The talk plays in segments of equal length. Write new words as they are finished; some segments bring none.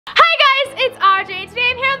it's Audrey. Today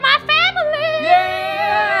I'm here with my family.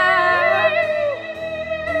 Yeah!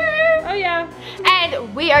 Oh yeah.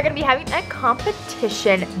 And we are gonna be having a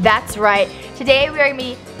competition. That's right. Today we are gonna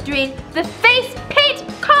be doing the face paint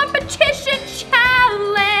competition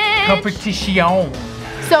challenge. Competition.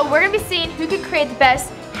 So we're gonna be seeing who can create the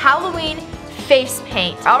best Halloween face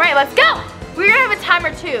paint. All right, let's go. We're gonna have a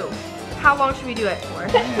timer too. How long should we do it for?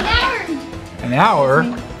 An hour. An hour?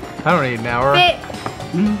 I don't need an hour.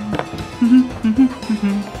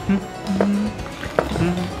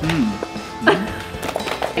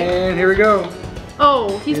 And here we go.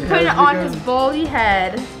 Oh, he's putting it on his baldy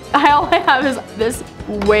head. I only have this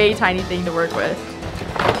way tiny thing to work with.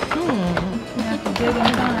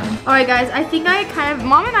 Alright guys, I think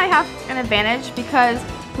Mom and I have an advantage because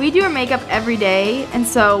we do our makeup every day, and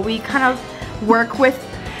so we kind of work with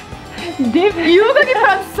David. You look like you put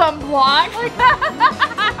on sunblock.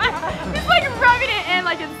 He's like rubbing it in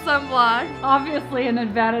like it's sunblock. Obviously an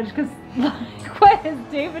advantage because what is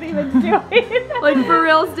David even doing? Like for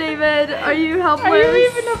reals, David, are you helpless? Are you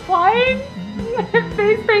even applying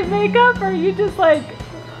face paint makeup, or are you just like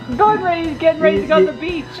getting ready to go to the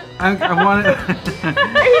beach? I want it.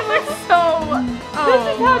 He looks so. This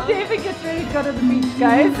is how David gets ready to go to the beach,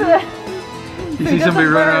 guys. You see somebody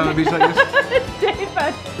running around the beach like this?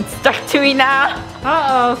 David. It's stuck to me now.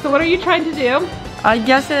 Uh-oh, so what are you trying to do?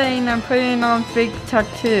 Yesterday I'm putting on fake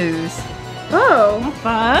tattoos. Oh.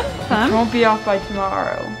 Fun. It won't be off by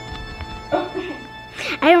tomorrow.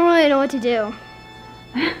 I don't really know what to do.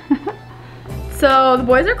 So the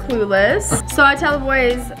boys are clueless. So I tell the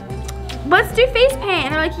boys, let's do face paint.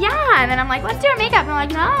 And they're like, yeah. And then I'm like, let's do our makeup. And I'm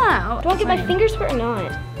like, no. Do I get my fingers wet or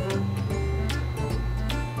not?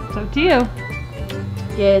 It's up to you.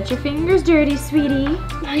 Get your fingers dirty, sweetie.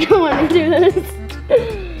 I don't want to do this.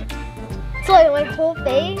 So like my whole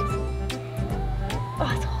face?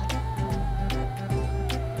 Oh, it's hot.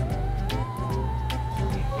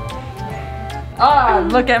 Ah,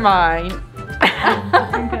 look at mine.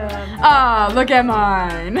 Ah, look at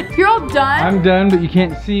mine. You're all done? I'm done, but you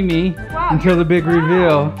can't see me until the big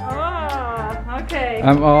reveal. Oh, okay.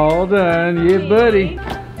 I'm all done. Yeah, buddy.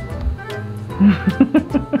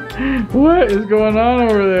 What is going on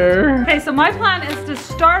over there? Okay, so my plan is to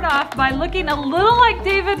start off by looking a little like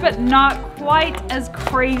David, but not quite as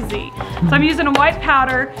crazy. So I'm using a white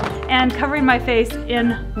powder and covering my face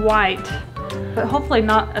in white, but hopefully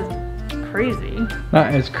not as crazy.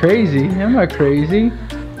 Not as crazy. I'm not crazy.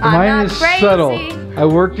 I'm Mine not is crazy. subtle. I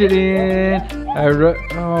worked it in.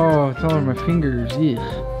 Oh, it's all over my fingers. Yeah.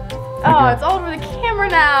 Oh, it's all over the camera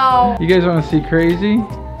now. You guys want to see crazy?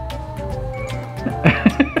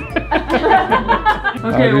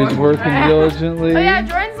 Audrey's working diligently. Oh yeah,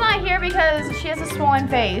 Jordan's not here because she has a swollen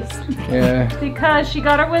face. Yeah. Because she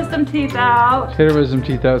got her wisdom teeth out. She had her wisdom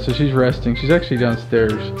teeth out, so she's resting. She's actually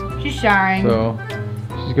downstairs. She's showering. So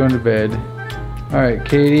she's going to bed. All right,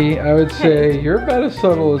 Katie, I would say you're about as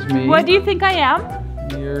subtle as me. What do you think I am?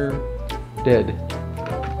 You're dead.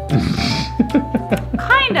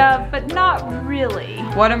 Kind of, but not really.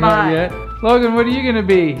 What am Not I? yet. Logan, what are you gonna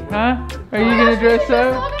be? Huh? Are you gonna dress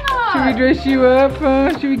up? Should we dress you up?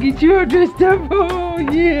 Should we get you all dressed up? Oh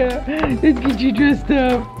yeah, let's get you dressed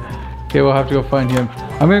up. Okay, we'll have to go find him.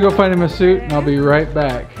 I'm gonna go find him a suit, and I'll be right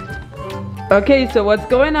back. Okay, so what's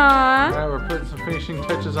going on? All right, we're putting some finishing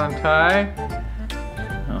touches on Ty.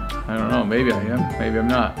 Oh, I don't know. Maybe I am. Maybe I'm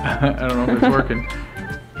not. I don't know if it's working.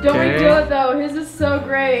 Don't redo it though. His is so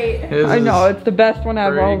great. I know, it's the best one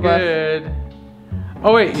out of all of us. Good.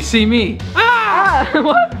 Oh wait, you see me? Ah!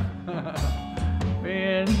 What?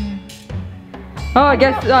 Man. Oh, I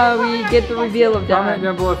guess we get the reveal of Comment that.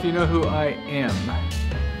 down below if you know who I am.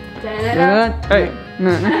 Da-da-da. Hey.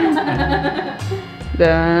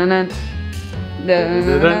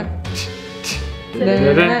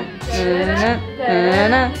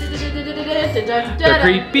 They're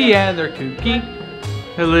creepy and they're kooky.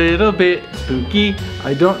 A little bit spooky.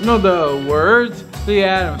 I don't know the words. The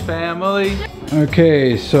Addams Family.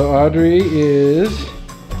 Okay, so Audrey is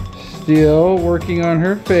still working on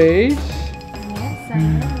her face. Yes, I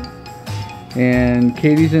am. And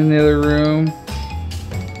Katie's in the other room.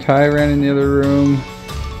 Ty ran in the other room.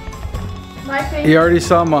 My face. You already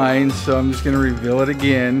saw mine, so I'm just gonna reveal it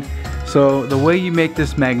again. So the way you make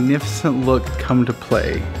this magnificent look come to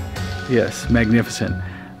play. Yes, magnificent.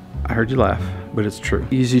 I heard you laugh, but it's true.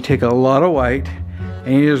 You take a lot of white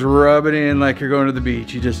and you just rub it in like you're going to the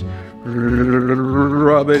beach. You just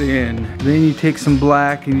rub it in. Then you take some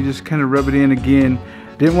black and you just kind of rub it in again.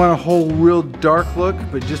 Didn't want a whole real dark look,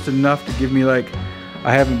 but just enough to give me like,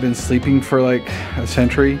 I haven't been sleeping for like a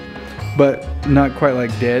century, but not quite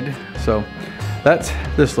like dead. So that's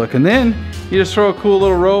this look. And then you just throw a cool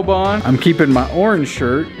little robe on. I'm keeping my orange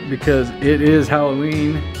shirt because it is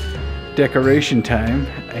Halloween decoration time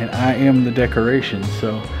and I am the decoration.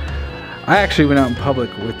 So I actually went out in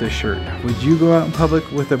public with this shirt. Would you go out in public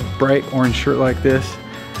with a bright orange shirt like this?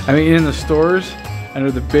 I mean, in the stores, under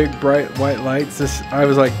the big bright white lights, I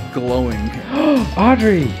was like glowing.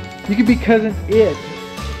 Audrey, you could be Cousin It.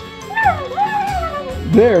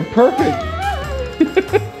 There, perfect.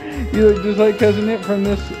 You look just like Cousin It from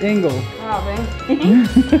this angle. Oh,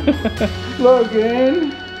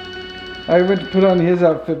 Logan. I went to put on his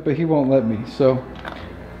outfit, but he won't let me, so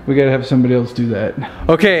we gotta have somebody else do that.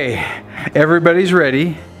 Okay, everybody's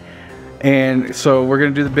ready. And so we're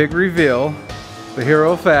gonna do the big reveal. But here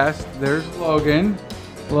real fast, there's Logan.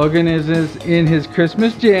 Logan is in his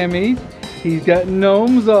Christmas jammies. He's got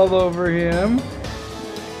gnomes all over him.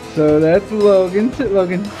 So that's Logan. Sit,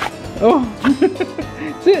 Logan. Oh,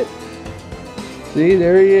 sit. See,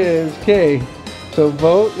 there he is. Okay, so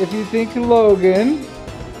vote if you think Logan.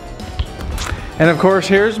 And of course,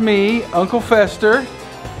 here's me, Uncle Fester.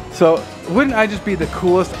 So wouldn't I just be the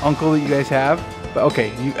coolest uncle that you guys have? But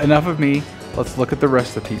okay, enough of me. Let's look at the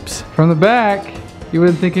rest of the peeps. From the back, you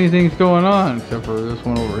wouldn't think anything's going on, except for this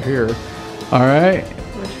one over here. All right.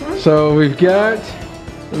 which one? So we've got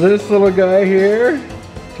this little guy here.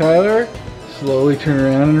 Tyler, slowly turn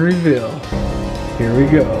around and reveal. Here we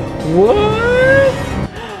go. What?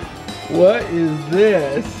 What is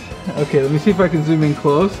this? Okay, let me see if I can zoom in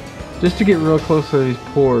close, just to get real close to these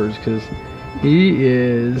pores, because he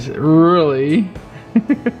is really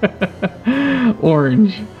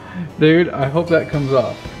orange. Dude, I hope that comes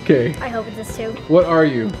off. Okay. I hope it does too. What are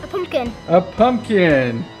you? A pumpkin. A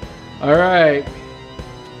pumpkin. All right.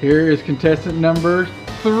 Here is contestant number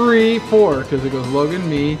 4, because it goes Logan,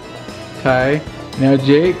 me, Ty. Now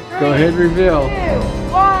Jake, go ahead, reveal. 2,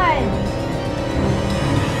 1.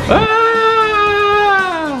 Ah!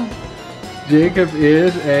 Jacob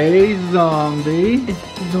is a zombie.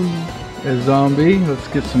 A zombie. Let's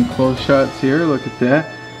get some close shots here. Look at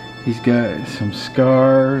that. He's got some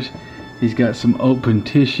scars. He's got some open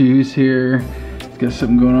tissues here. He's got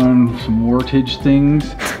something going on, some wartage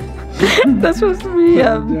things. That's supposed to be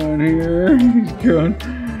down here. He's going.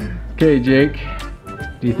 Okay, Jake.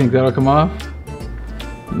 Do you think that'll come off?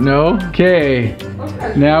 No? Okay.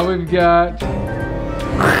 Now we've got.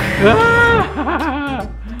 Ah!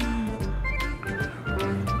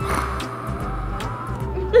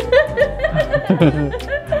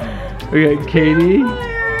 We got Katie,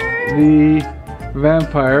 the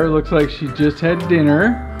vampire. Looks like she just had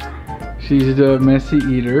dinner. She's a messy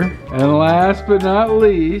eater. And last but not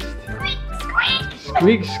least,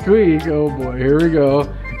 Squeak Squeak. Oh boy, here we go.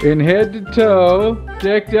 In head to toe,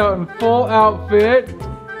 decked out in full outfit.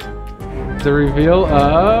 The reveal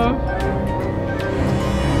of.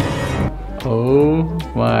 Oh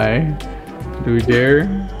my. Do we dare?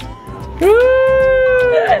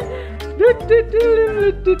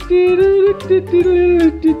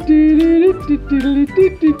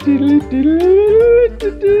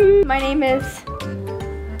 My name is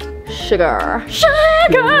Sugar.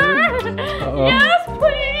 Sugar! Yes,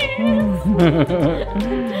 please!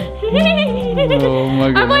 Oh my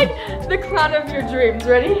goodness. I'm like the clown of your dreams.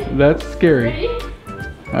 Ready? That's scary. Ready?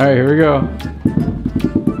 Alright, here we go.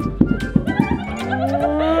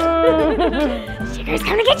 Sugar's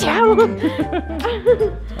coming to get you!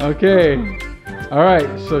 Okay. Alright,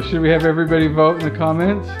 so should we have everybody vote in the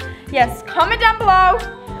comments? Yes, comment down below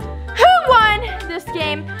who won this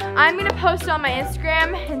game. I'm gonna post it on my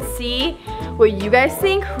Instagram and see what you guys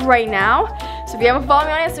think right now. So if you haven't followed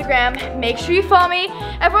me on Instagram, make sure you follow me.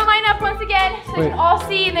 Everyone line up once again so they can all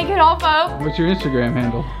see and they can all vote. What's your Instagram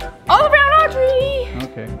handle? AllAroundAudrey.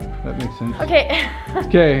 Okay, that makes sense. Okay.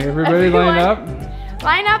 Okay, everybody line up.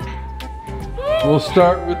 Line up. We'll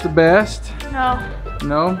start with the best. No.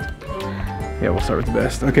 No? Yeah, we'll start with the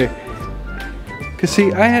best. Okay. Cause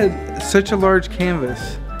see, I had such a large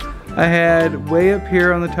canvas. I had way up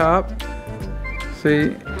here on the top.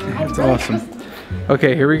 See, that's awesome.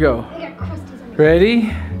 Okay, here we go.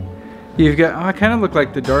 Ready? You've got, oh, I kind of look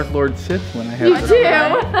like the Darth Lord Sith when I have You it do.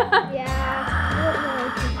 Yeah.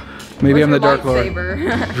 Maybe I'm the Dark Lord.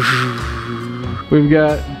 We've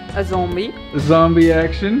got a zombie. zombie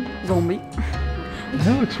action. Zombie.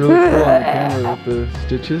 That looks really cool on the camera with the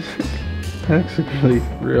stitches. That looks really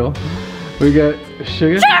real. We got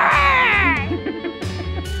Sugar. I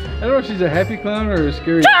don't know if she's a happy clown or a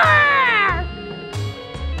scary.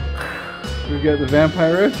 We've got the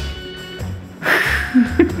vampiress.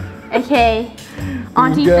 Okay.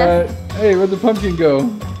 Auntie We've got, hey, where'd the pumpkin go?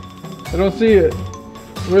 I don't see it.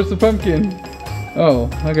 Where's the pumpkin? Oh,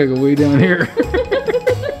 I gotta go way down here.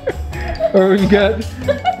 Or we've got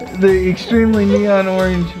the extremely neon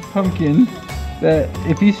orange pumpkin that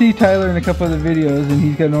if you see Tyler in a couple of the videos and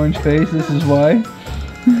he's got an orange face, this is why.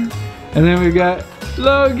 And then we've got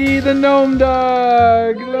Logie the gnome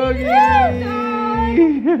dog. Logie!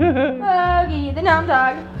 Logie the gnome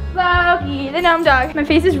dog. Logie the gnome dog. My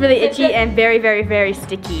face is really itchy and very, very, very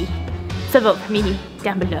sticky. So vote for me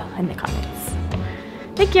down below in the comments.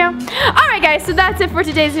 Thank you. Alright guys, so that's it for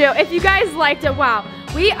today's video. If you guys liked it, wow.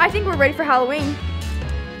 I think we're ready for Halloween.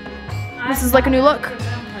 This is like a new look.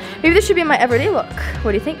 Maybe this should be my everyday look.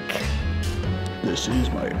 What do you think? This is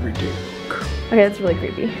my everyday look. Okay, that's really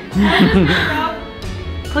creepy.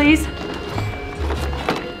 Please.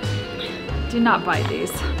 Do not buy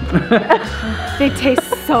these. They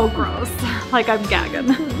taste so gross. Like I'm gagging.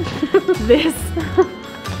 This.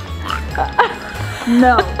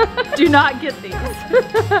 No, do not get these.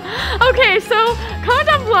 Okay, so comment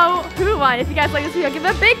down below who won. If you guys like this video, give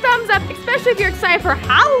it a big thumbs up, especially if you're excited for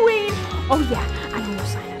Halloween. Oh yeah, I'm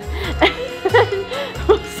so excited.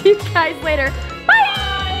 We'll see you guys later.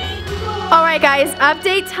 Bye! Alright guys,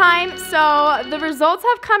 update time. So the results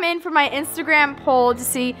have come in for my Instagram poll to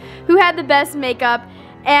see who had the best makeup.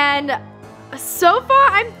 And so far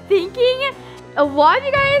I'm thinking a lot of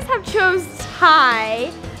you guys have chose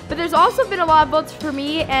Ty. But there's also been a lot of votes for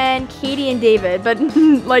me and Katie and David, but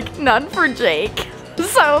like none for Jake.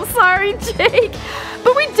 So sorry, Jake.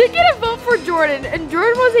 But we did get a vote for Jordan, and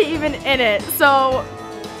Jordan wasn't even in it. So,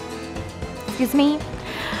 excuse me.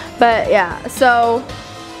 But yeah, so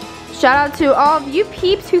shout out to all of you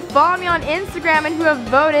peeps who follow me on Instagram and who have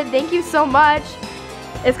voted. Thank you so much.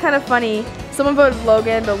 It's kind of funny. Someone voted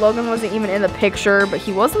Logan, but Logan wasn't even in the picture, but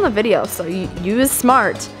he was in the video, so you was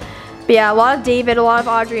smart. But yeah, a lot of David, a lot of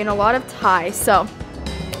Audrey, and a lot of Ty. So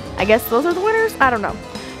I guess those are the winners. I don't know.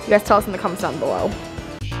 You guys tell us in the comments down below.